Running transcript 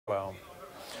Well,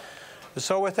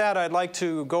 so with that, I'd like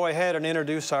to go ahead and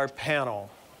introduce our panel.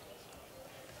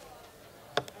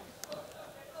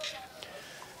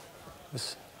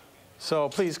 So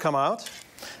please come out.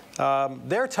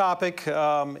 Their topic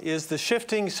is the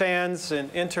shifting sands in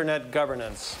internet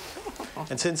governance.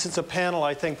 And since it's a panel,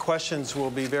 I think questions will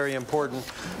be very important.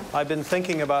 I've been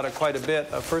thinking about it quite a bit.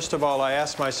 First of all, I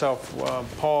asked myself,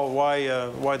 Paul,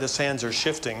 why the sands are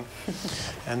shifting?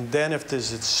 And then if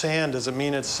it's sand, does it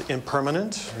mean it's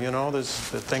impermanent? You know, that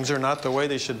things are not the way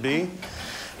they should be?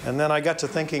 And then I got to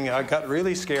thinking, I got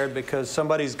really scared because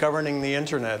somebody's governing the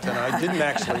internet, and I didn't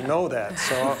actually know that.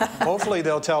 So hopefully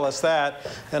they'll tell us that.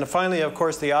 And finally, of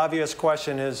course, the obvious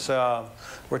question is,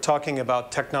 we're talking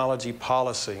about technology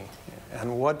policy.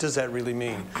 And what does that really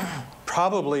mean?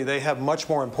 Probably they have much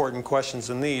more important questions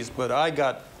than these, but I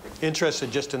got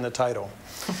interested just in the title.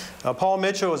 Paul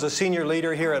Mitchell is a senior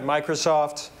leader here at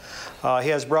Microsoft. He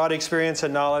has broad experience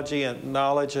and knowledge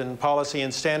in policy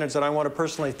and standards, and I want to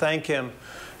personally thank him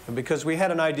because we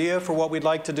had an idea for what we'd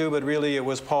like to do, but really it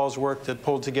was Paul's work that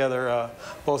pulled together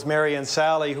both Mary and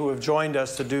Sally, who have joined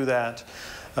us to do that.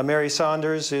 Mary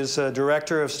Saunders is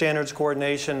Director of Standards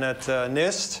Coordination at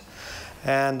NIST,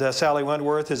 and Sally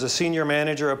Wentworth is a Senior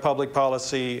Manager of Public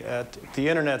Policy at the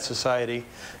Internet Society.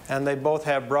 And they both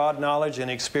have broad knowledge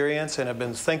and experience and have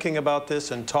been thinking about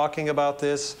this and talking about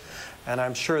this. And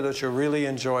I'm sure that you'll really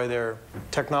enjoy their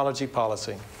technology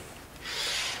policy.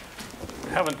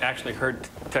 I haven't actually heard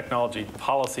technology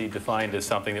policy defined as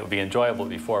something that would be enjoyable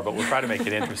before, but we'll try to make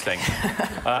it interesting.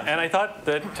 And I thought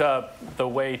that the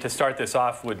way to start this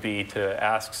off would be to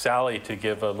ask Sally to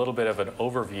give a little bit of an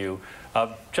overview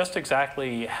of just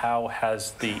exactly how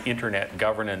has the internet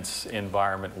governance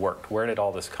environment worked? Where did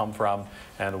all this come from?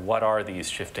 And what are these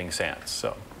shifting sands?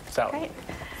 So, Sally. Great.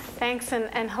 Thanks,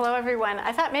 and hello, everyone.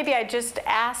 I thought maybe I'd just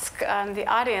ask the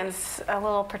audience a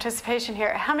little participation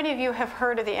here. How many of you have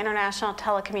heard of the International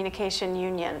Telecommunication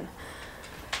Union?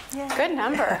 Yeah. Good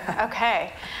number.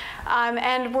 Okay.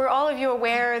 And were all of you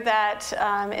aware that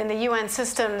in the UN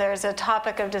system there's a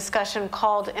topic of discussion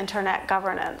called internet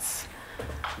governance?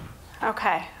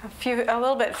 Okay, a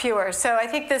little bit fewer. So I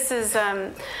think this is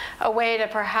a way to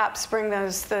perhaps bring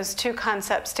those two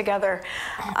concepts together.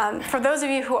 For those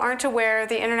of you who aren't aware,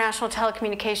 the International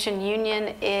Telecommunication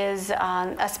Union is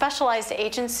a specialized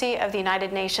agency of the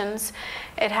United Nations.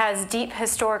 It has deep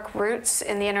historic roots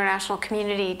in the international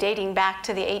community dating back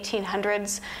to the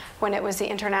 1800s when it was the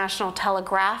International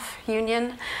Telegraph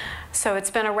Union. So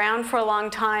it's been around for a long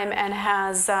time and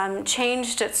has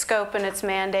changed its scope and its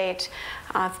mandate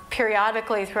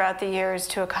periodically throughout the years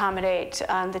to accommodate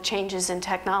the changes in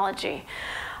technology.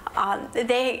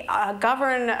 They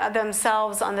govern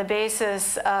themselves on the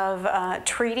basis of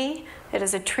treaty. It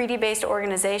is a treaty-based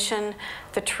organization.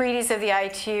 The treaties of the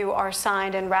ITU are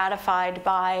signed and ratified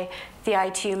by the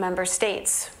ITU member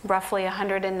states, roughly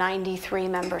 193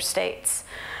 member states.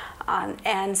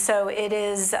 And so it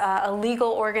is a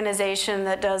legal organization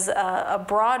that does a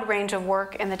broad range of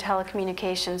work in the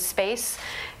telecommunications space,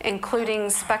 including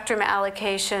spectrum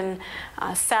allocation,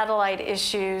 satellite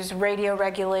issues, radio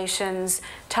regulations,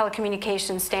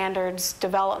 telecommunication standards,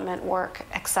 development work,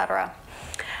 etc.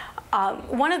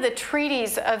 One of the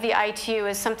treaties of the ITU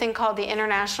is something called the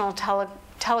International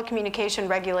Telecommunication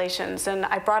Regulations, and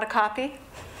I brought a copy,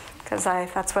 because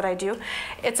that's what I do.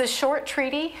 It's a short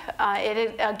treaty.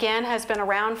 It, again, has been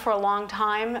around for a long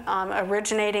time,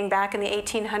 originating back in the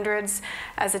 1800s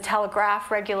as a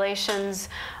telegraph regulations,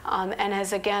 and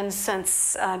has again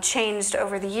since changed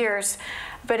over the years.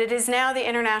 But it is now the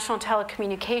International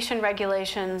Telecommunication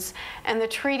Regulations, and the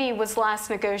treaty was last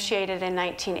negotiated in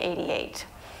 1988.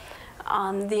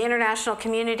 The international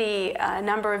community a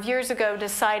number of years ago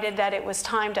decided that it was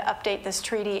time to update this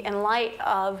treaty in light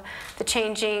of the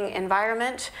changing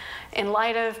environment, in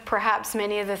light of perhaps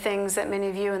many of the things that many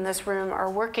of you in this room are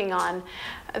working on,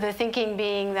 the thinking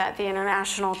being that the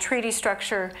international treaty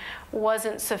structure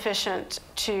wasn't sufficient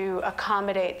to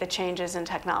accommodate the changes in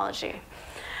technology.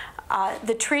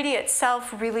 The treaty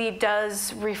itself really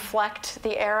does reflect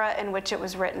the era in which it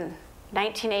was written,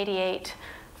 1988.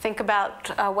 Think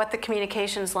about what the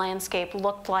communications landscape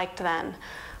looked like then.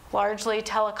 Largely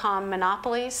telecom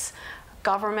monopolies,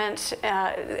 government,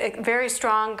 very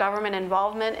strong government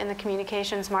involvement in the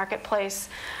communications marketplace.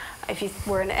 If you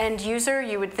were an end user,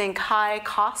 you would think high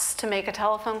costs to make a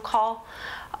telephone call.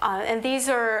 And these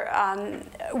are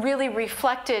really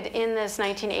reflected in this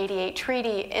 1988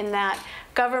 treaty in that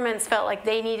governments felt like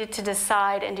they needed to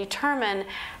decide and determine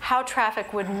how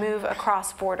traffic would move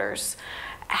across borders.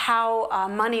 how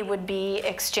money would be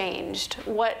exchanged,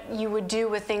 what you would do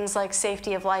with things like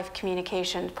safety of life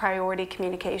communications, priority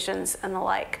communications, and the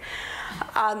like.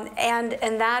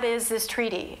 And that is this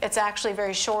treaty. It's actually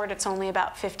very short. It's only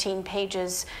about 15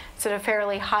 pages. It's at a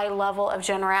fairly high level of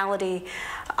generality,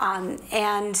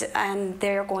 and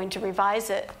they're going to revise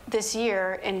it this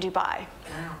year in Dubai.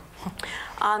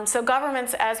 So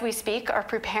governments, as we speak, are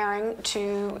preparing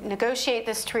to negotiate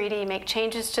this treaty, make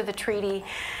changes to the treaty.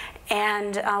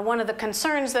 And one of the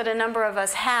concerns that a number of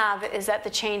us have is that the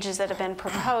changes that have been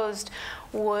proposed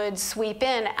would sweep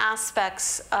in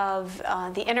aspects of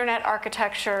the internet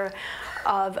architecture,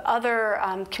 of other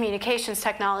communications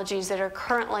technologies that are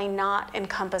currently not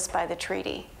encompassed by the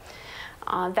treaty.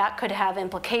 That could have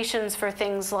implications for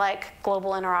things like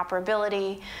global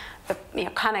interoperability, the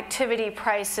connectivity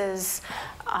prices,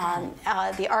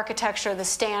 the architecture, the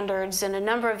standards, and a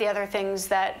number of the other things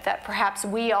that perhaps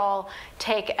we all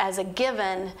take as a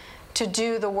given to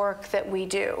do the work that we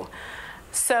do.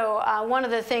 So one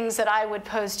of the things that I would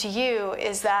pose to you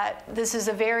is that this is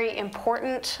a very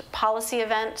important policy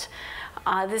event.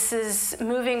 This is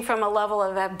moving from a level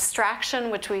of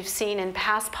abstraction, which we've seen in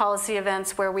past policy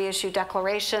events where we issue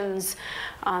declarations,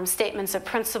 statements of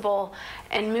principle,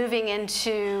 and moving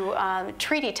into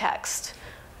treaty text,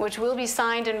 which will be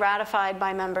signed and ratified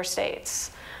by member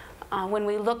states. When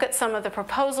we look at some of the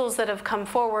proposals that have come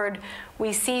forward,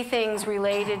 we see things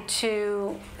related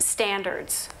to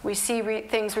standards. We see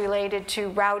things related to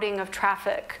routing of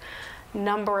traffic,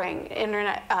 numbering,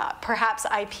 internet, perhaps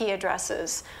IP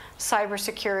addresses,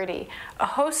 cybersecurity, a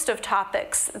host of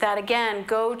topics that, again,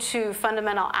 go to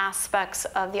fundamental aspects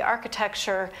of the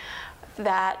architecture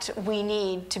that we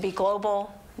need to be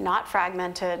global, not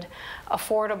fragmented,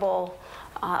 affordable,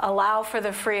 allow for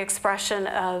the free expression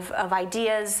of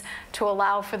ideas, to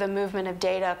allow for the movement of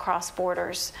data across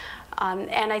borders.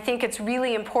 And I think it's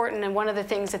really important, and one of the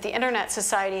things that the Internet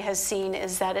Society has seen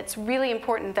is that it's really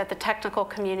important that the technical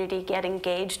community get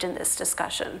engaged in this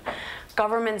discussion.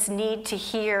 Governments need to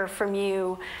hear from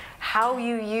you how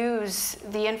you use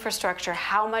the infrastructure,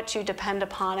 how much you depend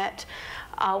upon it,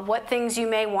 what things you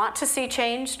may want to see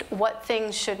changed, what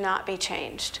things should not be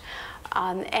changed.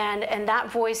 And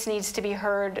that voice needs to be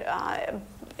heard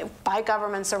by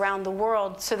governments around the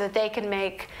world so that they can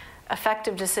make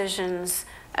effective decisions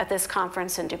at this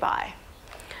conference in Dubai.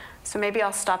 So maybe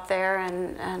I'll stop there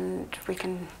and we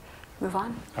can move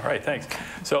on. All right, thanks.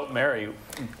 So Mary,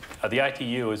 the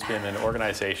ITU has been an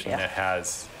organization that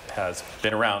has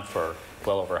been around for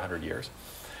well over 100 years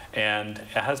and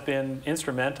has been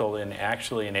instrumental in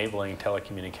actually enabling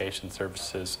telecommunication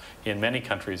services in many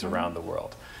countries around the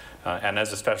world. And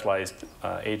as a specialized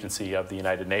agency of the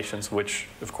United Nations, which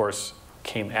of course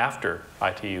came after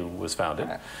ITU was founded,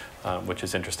 which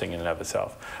is interesting in and of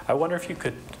itself. I wonder if you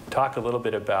could talk a little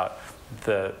bit about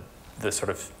the sort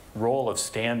of role of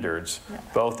standards,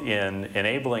 both in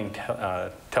enabling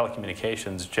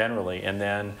telecommunications generally, and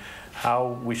then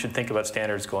how we should think about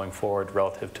standards going forward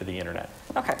relative to the internet.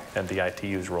 Okay. And the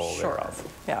ITU's role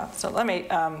thereof. Yeah, so let me,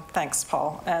 thanks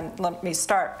Paul, and let me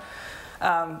start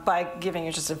by giving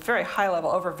you just a very high-level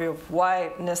overview of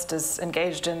why NIST is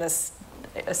engaged in this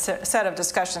set of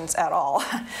discussions at all.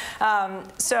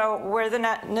 So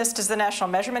NIST is the National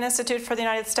Measurement Institute for the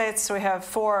United States. So we have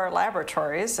 4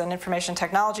 laboratories, an information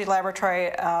technology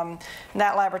laboratory. And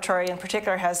that laboratory in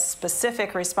particular has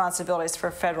specific responsibilities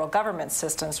for federal government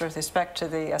systems with respect to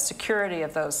the security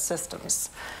of those systems.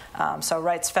 So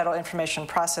writes federal information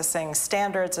processing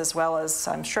standards, as well as,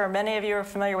 I'm sure many of you are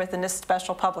familiar with the NIST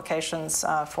special publications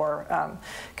for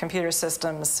computer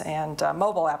systems and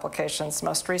mobile applications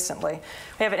most recently.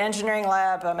 We have an engineering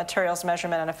lab, a materials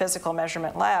measurement, and a physical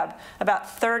measurement lab.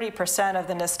 About 30% of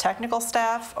the NIST technical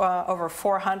staff, over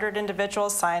 400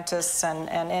 individuals, scientists and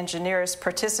engineers,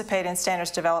 participate in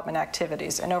standards development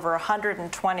activities in over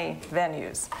 120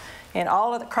 venues.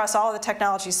 Across all of the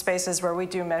technology spaces where we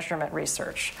do measurement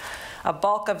research. A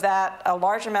bulk of that, a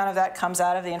large amount of that comes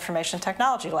out of the Information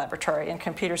Technology Laboratory in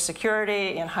computer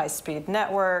security, in high-speed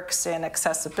networks, in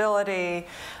accessibility,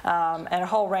 and a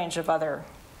whole range of other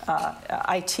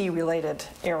IT-related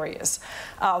areas.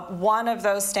 One of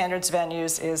those standards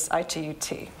venues is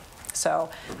ITU-T. So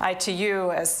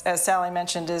ITU, as Sally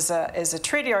mentioned, is a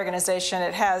treaty organization.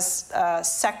 It has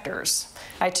sectors.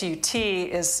 ITU-T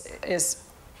is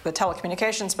the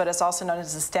telecommunications, but it's also known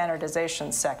as the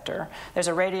standardization sector. There's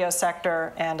a radio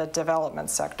sector and a development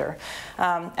sector.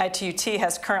 ITU-T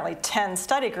has currently 10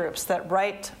 study groups that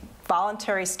write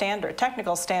voluntary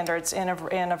technical standards in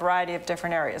a variety of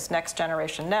different areas, next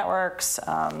generation networks,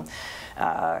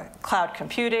 cloud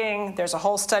computing. There's a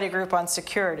whole study group on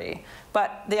security.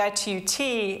 But the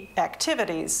ITU-T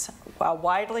activities, while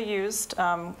widely used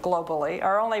globally,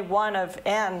 are only one of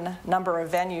N number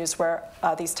of venues where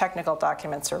these technical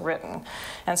documents are written.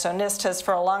 And so NIST has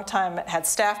for a long time had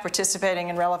staff participating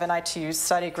in relevant ITU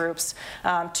study groups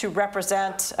to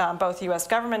represent both US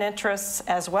government interests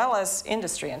as well as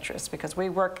industry interests, because we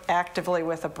work actively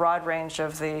with a broad range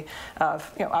of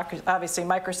obviously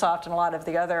Microsoft and a lot of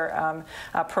the other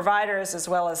providers, as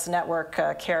well as network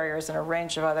carriers and a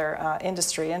range of other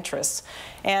industry interests.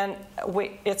 And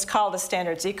it's called a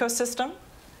standards ecosystem,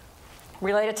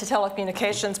 related to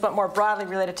telecommunications, but more broadly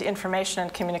related to information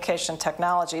and communication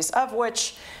technologies, of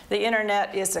which the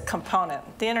internet is a component.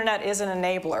 The internet is an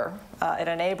enabler. It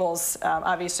enables,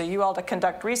 obviously, you all to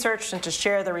conduct research and to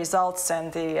share the results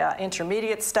and the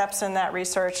intermediate steps in that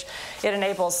research. It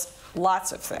enables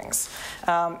lots of things.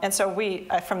 And so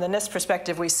from the NIST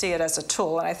perspective, we see it as a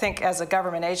tool. And I think as a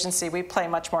government agency, we play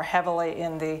much more heavily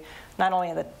in not only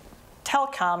in the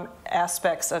telecom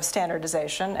aspects of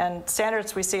standardization, and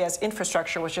standards we see as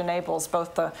infrastructure, which enables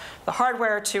both the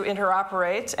hardware to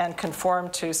interoperate and conform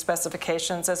to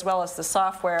specifications, as well as the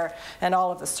software and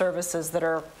all of the services that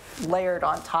are layered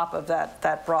on top of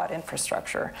that broad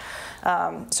infrastructure.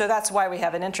 So that's why we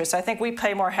have an interest. I think we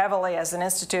play more heavily as an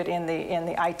institute in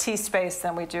the IT space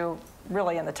than we do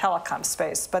really in the telecom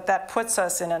space, but that puts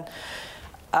us in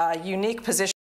a unique position